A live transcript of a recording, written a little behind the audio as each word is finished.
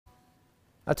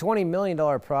A $20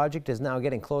 million project is now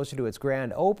getting closer to its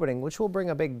grand opening, which will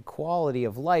bring a big quality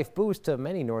of life boost to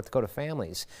many North Dakota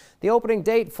families. The opening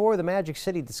date for the Magic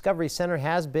City Discovery Center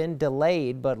has been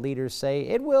delayed, but leaders say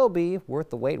it will be worth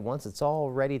the wait once it's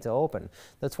all ready to open.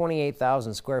 The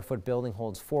 28,000 square foot building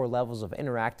holds 4 levels of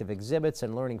interactive exhibits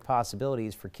and learning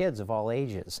possibilities for kids of all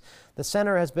ages. The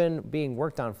center has been being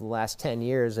worked on for the last 10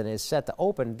 years and is set to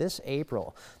open this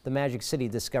April. The Magic City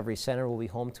Discovery Center will be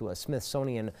home to a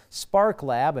Smithsonian Spark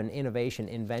Lab, an innovation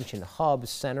invention hub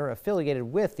center affiliated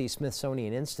with the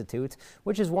Smithsonian Institute,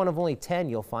 which is one of only 10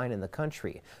 you'll find in the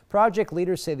country. Project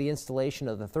leaders say the installation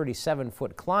of the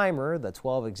 37-foot climber, the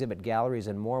 12 exhibit galleries,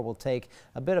 and more will take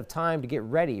a bit of time to get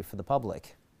ready for the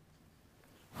public.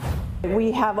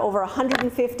 We have over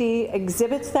 150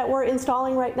 exhibits that we're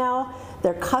installing right now.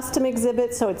 They're custom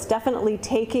exhibits, so it's definitely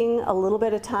taking a little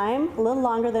bit of time, a little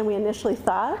longer than we initially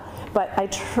thought, but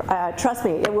trust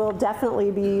me, it will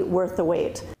definitely be worth the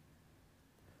wait.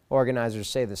 Organizers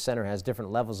say the center has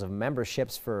different levels of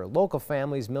memberships for local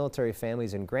families, military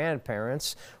families, and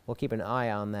grandparents. We'll keep an eye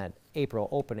on that April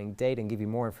opening date and give you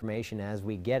more information as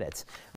we get it.